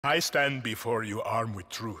I stand before you armed with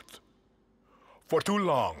truth. For too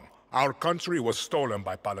long, our country was stolen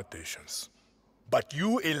by politicians. But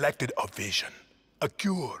you elected a vision, a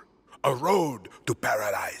cure, a road to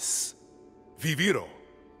paradise. Viviro,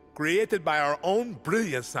 created by our own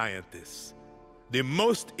brilliant scientists. The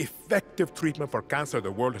most effective treatment for cancer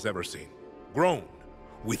the world has ever seen. Grown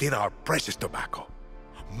within our precious tobacco.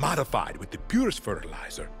 Modified with the purest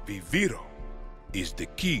fertilizer, Viviro is the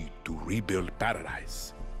key to rebuild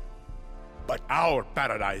paradise. But our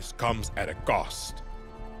paradise comes at a cost.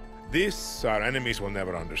 This our enemies will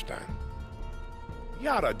never understand.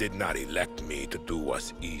 Yara did not elect me to do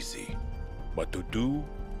what's easy, but to do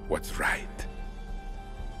what's right.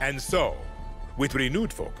 And so, with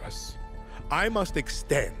renewed focus, I must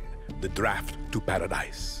extend the draft to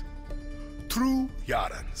paradise. True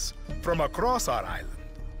Yarans from across our island,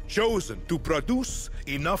 chosen to produce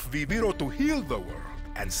enough Viviro to heal the world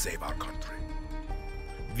and save our country.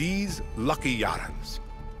 These lucky Yarans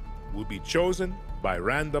will be chosen by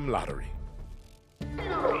random lottery. Even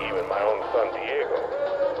my own son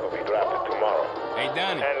Diego will be drafted tomorrow. Hey,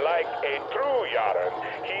 Danny. And like a true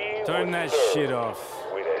Yaran, he Turn that shit off.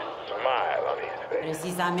 with a smile on his face.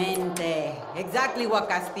 Precisamente. Exactly what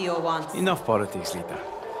Castillo wants. Enough politics, Lita.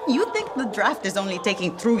 You think the draft is only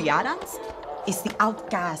taking true Yarans? It's the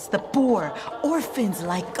outcasts, the poor, orphans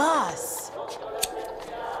like us.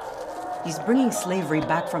 He's bringing slavery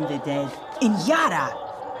back from the dead. In Yara!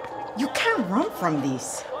 You can't run from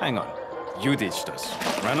this. Hang on. You ditched us.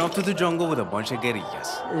 Ran off to the jungle with a bunch of guerrillas.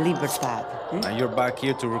 Libertad. Now you're back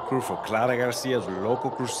here to recruit for Clara Garcia's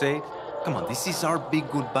local crusade? Come on, this is our big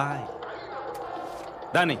goodbye.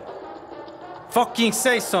 Danny, fucking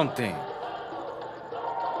say something.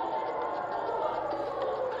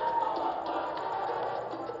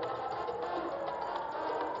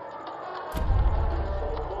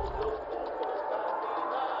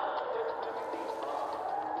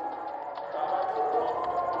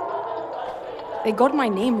 They got my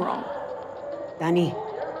name wrong. Danny,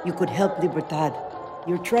 you could help Libertad.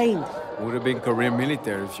 You're trained. Would have been career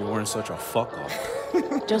military if you weren't such a fuck-up.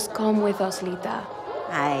 Just come with us, Lita.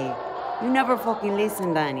 Aye, you never fucking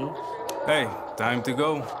listen, Danny. Hey, time to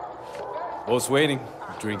go. Boss waiting.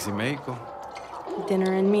 Drinks in Mexico.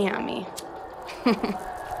 Dinner in Miami.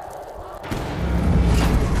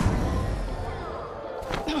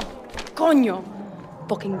 Coño!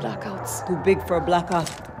 Fucking blackouts. Too big for a blackout.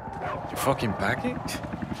 You fucking package?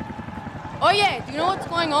 Oye, do you know what's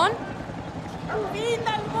going on?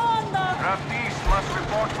 Draftees must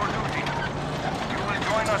report for duty. You will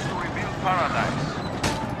join us to rebuild paradise.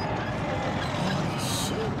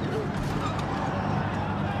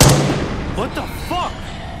 What the fuck?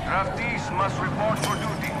 Draftees must report for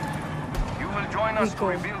duty. You will join us to Go.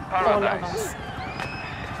 rebuild All of paradise. us.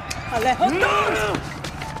 Alejo,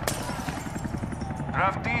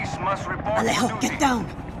 Draftees must report for Alejo, duty. get down!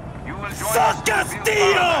 You will join us to rebuild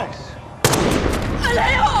paradise.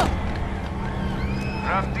 Alejo!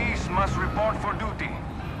 Draftees must report for duty.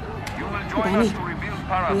 You will join Danny, us to rebuild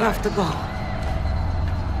paradise. we have to go.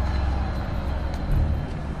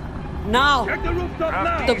 Now!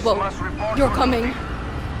 Draftees The boat. must report You're for coming. duty.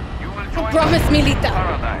 You will join Promise us to me, rebuild Lita.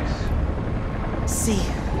 paradise. See.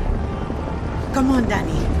 Come on,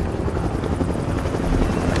 Danny.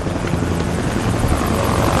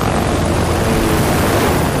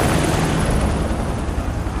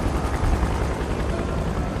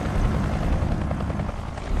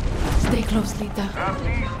 Stay close, Lita.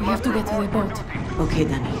 We have to get to the boat. Okay,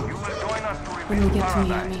 Danny. You will join us to When we rebuild get to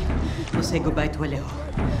paradise. Miami. We'll say goodbye to Alejo.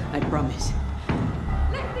 I promise.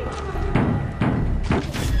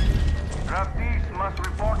 Draftees must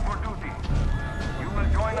report for duty. You will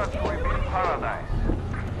join us to rebuild paradise.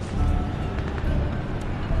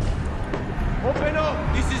 Open up!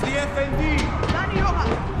 This is the FND!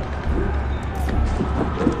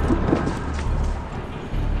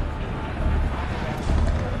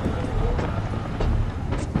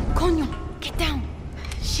 Coño, get down.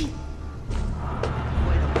 Shit.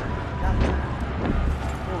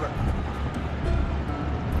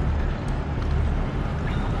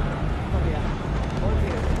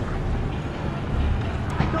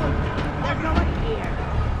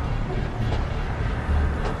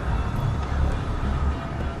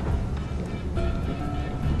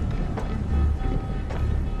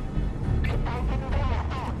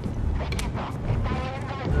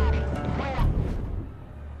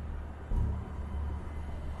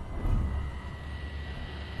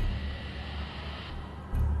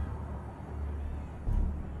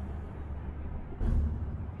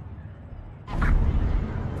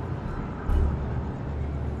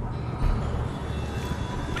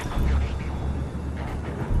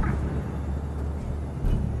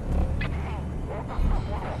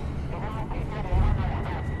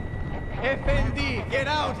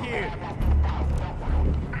 out here!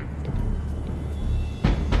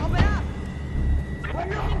 Open up! We're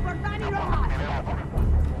looking for Danny Rojas!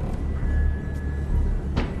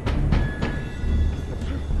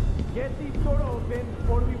 Get this door open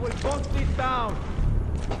or we will bust this down!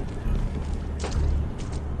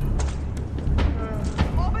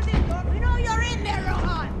 Open this door! We know you're in there,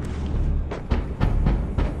 Rojas!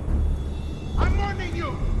 I'm warning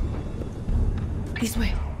you! This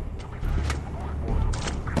way.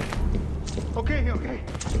 Okay.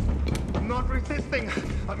 I'm not resisting.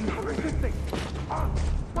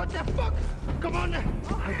 What the fuck? Come on! I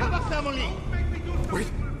have a family!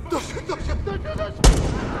 Wait! Don't do this!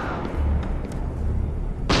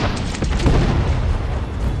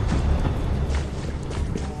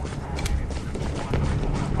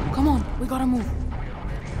 Come on, we gotta move.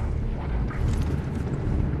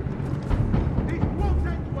 This won't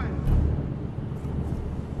end well!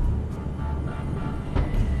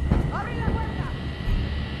 ¡Abre la puerta!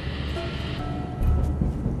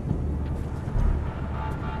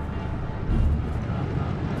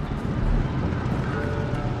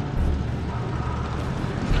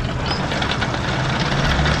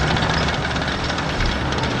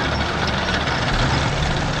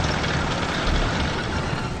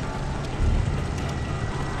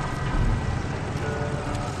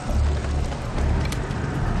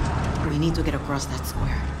 We need to get across that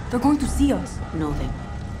square. They're going to see us. No, they won't.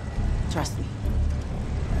 Trust me.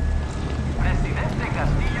 Presidente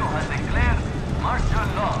Castillo has declared martial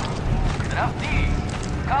law. Draftees,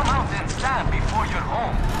 come out and stand before your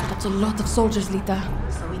home. That's a lot of soldiers, Lita.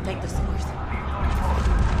 So we take the sewers.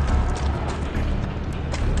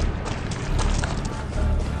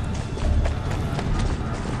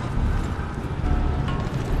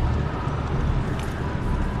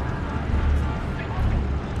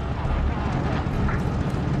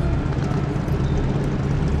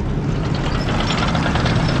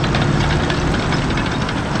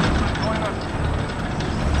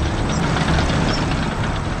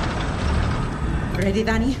 Ready,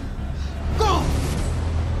 Danny? Go!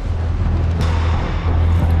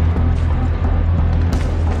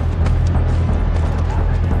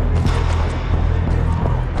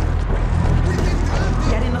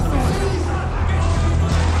 Get in the sewer.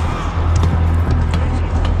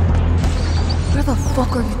 Where the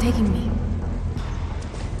fuck are you taking me?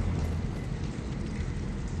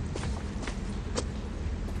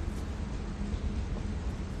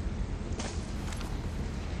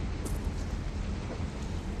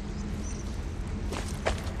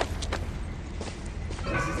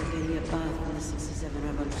 This is a daily above from the 67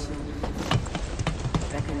 revolution.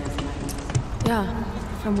 Recognize my names. Yeah,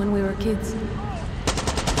 from when we were kids.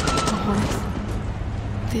 Oh,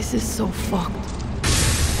 this is so fucked.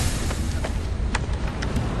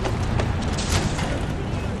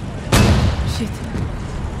 Shit.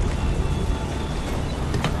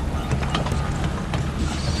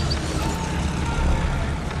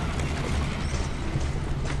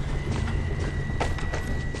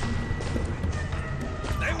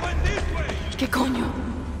 ¿Qué coño?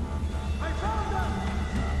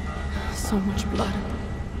 So much blood.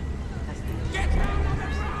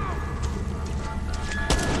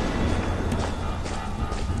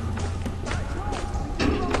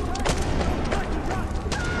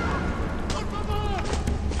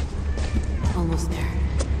 Almost there.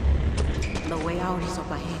 The way out is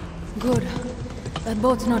up ahead. Good. That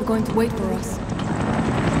boat's not going to wait for us.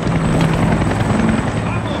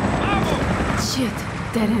 Shit.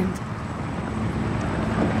 Dead end.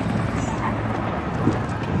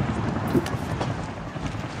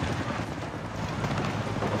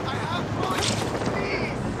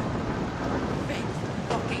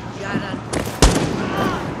 Fucking Yaran.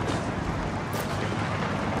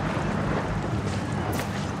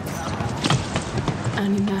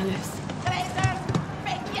 Animales. Traitors!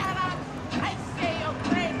 Fake Yaran! I say you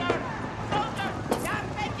traitor! Soldier! Yan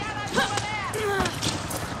fake Yaran over there!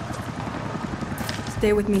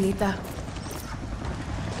 Stay with me, Lita.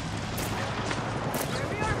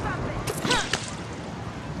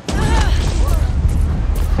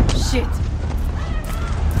 Shit.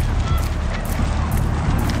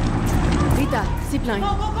 Lita, zipline.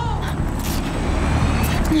 Go, go, go!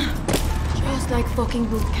 Just like fucking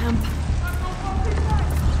boot camp.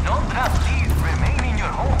 No draftees remain in your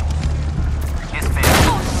home. Espera.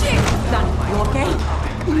 Oh shit! Danny, you okay?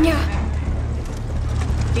 Yeah.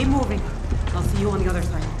 Keep moving. I'll see you on the other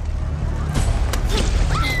side.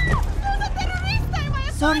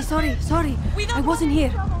 Sorry. I wasn't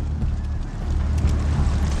here.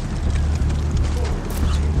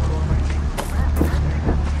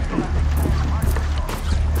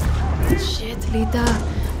 Shit, Lita.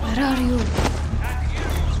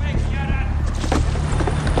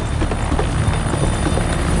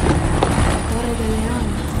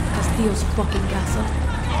 Antonio's fucking castle.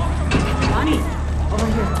 Bonnie, over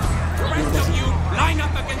here. The rest of you, line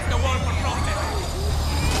up against the wall for process.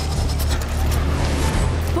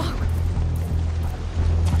 Fuck!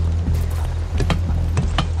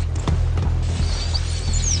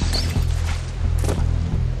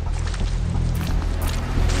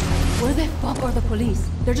 Where the fuck are the police?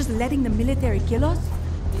 They're just letting the military kill us?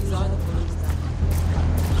 These are the police.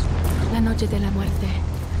 La noche de la muerte.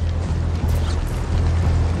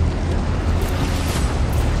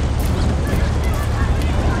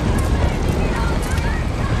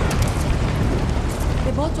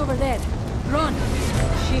 The boat's over there. Run!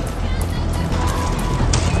 Shit.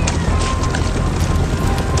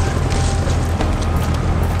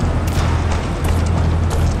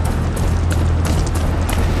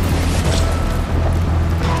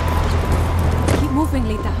 Keep moving,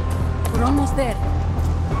 Lita. We're almost there.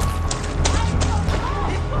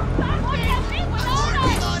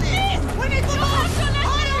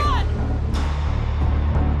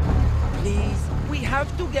 Please, we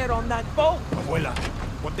have to get on that boat. Abuela,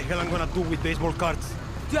 what the hell I'm gonna do with baseball cards?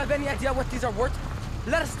 Do you have any idea what these are worth?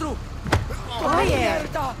 Let us through. Quiet!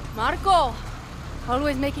 Marco!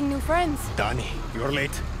 Always making new friends. Danny, you're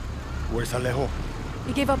late. Where's Alejo?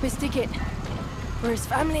 He gave up his ticket. For his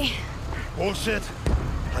family. Bullshit.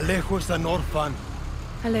 Alejo is an orphan.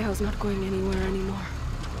 Alejo's not going anywhere anymore.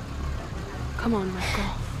 Come on, Marco.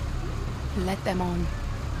 Let them on.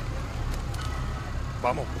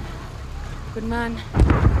 Vamos. Good man.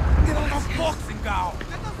 Get on the boxing gown.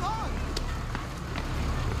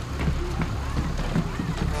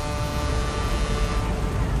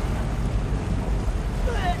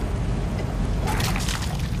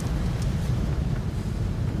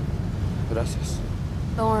 Gracias.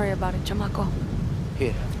 Don't worry about it, chamaco.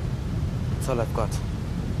 Here. That's all I've got.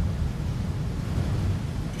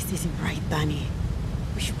 This isn't right, Danny.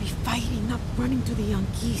 We should be fighting, not running to the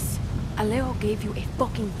Yankees. Alejo gave you a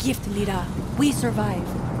fucking gift, Lira. We survived.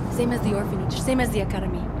 Same as the orphanage, same as the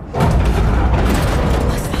academy.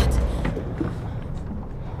 What's that?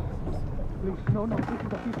 No, this is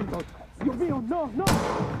the fishing boat. Dios mío, no!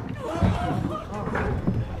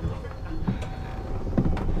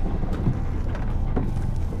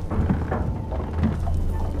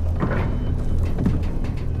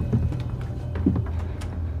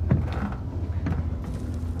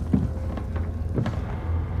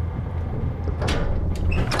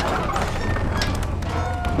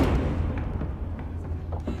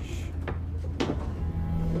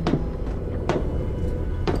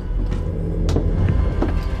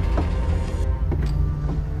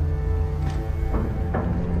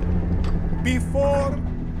 Before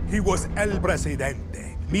he was El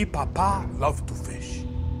Presidente, mi papa loved to fish.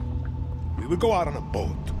 We would go out on a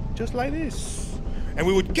boat, just like this, and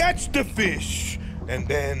we would catch the fish and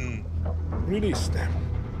then release them.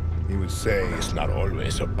 He would say, it's not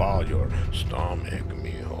always about your stomach,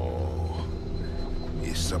 mijo.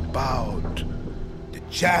 It's about the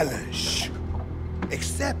challenge.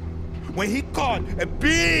 Except when he caught a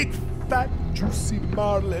big, fat, juicy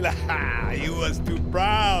marlin, he was too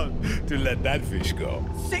proud to let that fish go.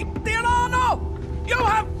 Si tirano! You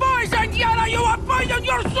have poisoned Yara! You have poisoned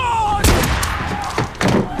your soul!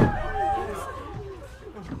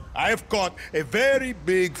 I have caught a very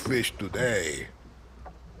big fish today.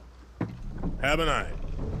 Have a night,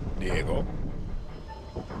 Diego.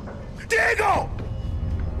 Diego!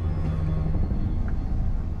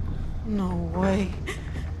 No way.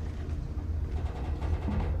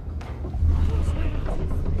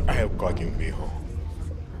 I have caught you, mijo.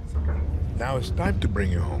 Now it's time to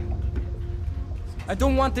bring you home. I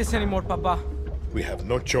don't want this anymore, Papa. We have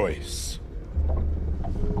no choice.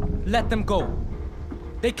 Let them go.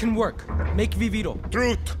 They can work. Make Viviro.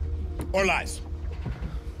 Truth or lies?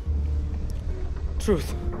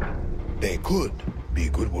 Truth. They could be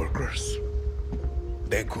good workers.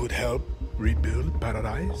 They could help rebuild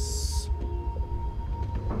paradise.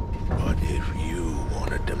 But if you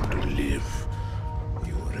wanted them to live,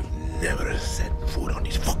 you would have never set foot on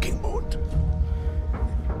this fucking boat.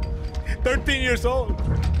 13 years old.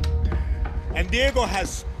 And Diego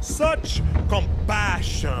has such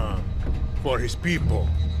compassion for his people.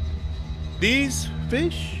 These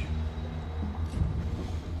fish,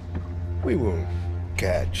 we will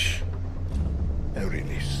catch and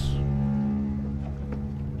release.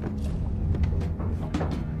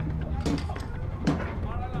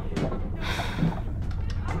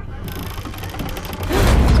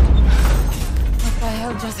 What the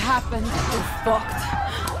hell just happened? We're fucked.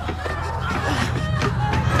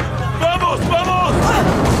 ¡Vamos, vamos!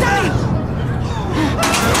 Dave!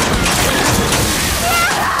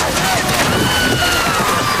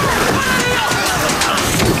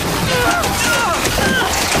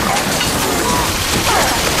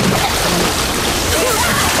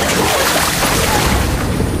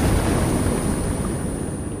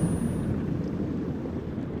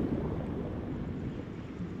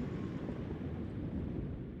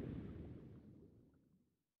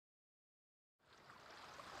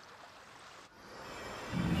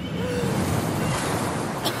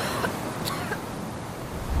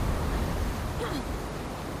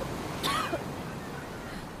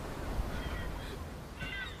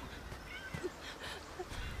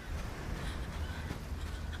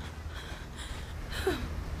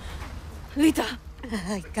 Lita!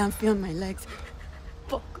 I can't feel my legs.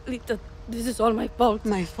 Fuck, Lita. This is all my fault.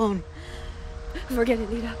 My phone. Forget it,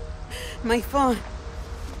 Lita. My phone.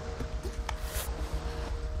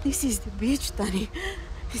 This is the beach, Danny.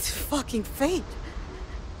 It's fucking fate.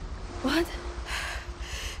 What?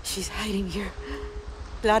 She's hiding here.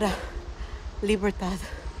 Clara, Libertad,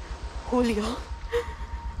 Julio.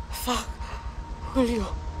 Fuck,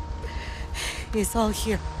 Julio. It's all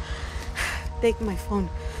here. Take my phone.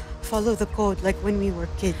 Follow the code like when we were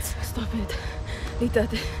kids. Stop it. Lita.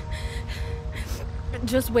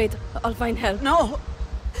 Just wait. I'll find help. No!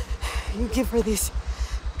 You give her this.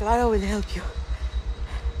 Clara will help you.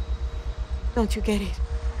 Don't you get it?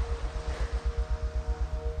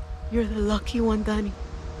 You're the lucky one, Danny.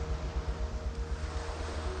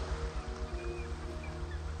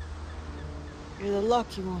 You're the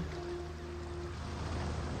lucky one.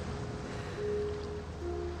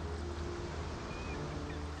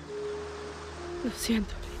 Lo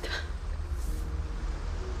siento, Lita.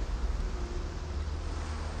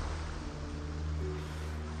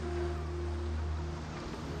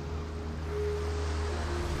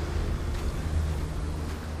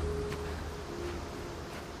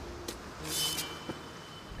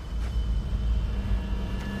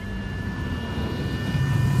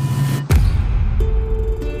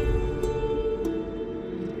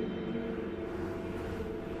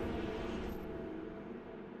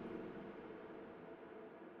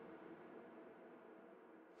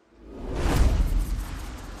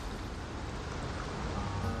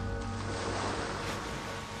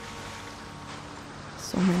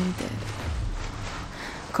 So many dead.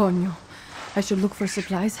 Coño. I should look for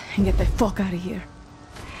supplies and get the fuck out of here.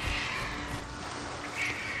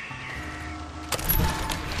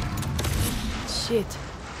 Shit.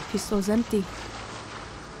 Pistol's empty.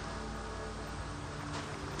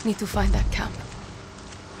 Need to find that camp.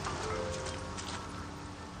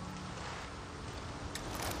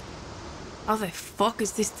 How the fuck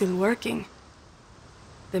is this still working?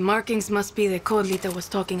 The markings must be the code Lita was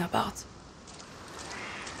talking about.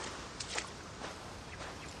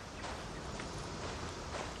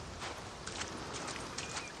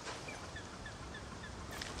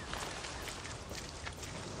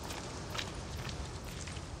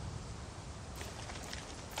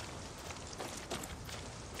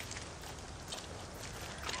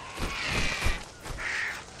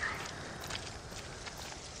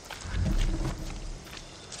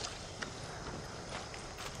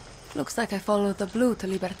 Looks like I followed the blue to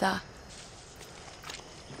Libertad.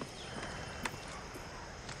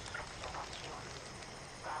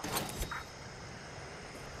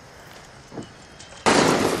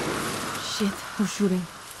 Shit, who's shooting?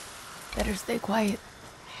 Better stay quiet.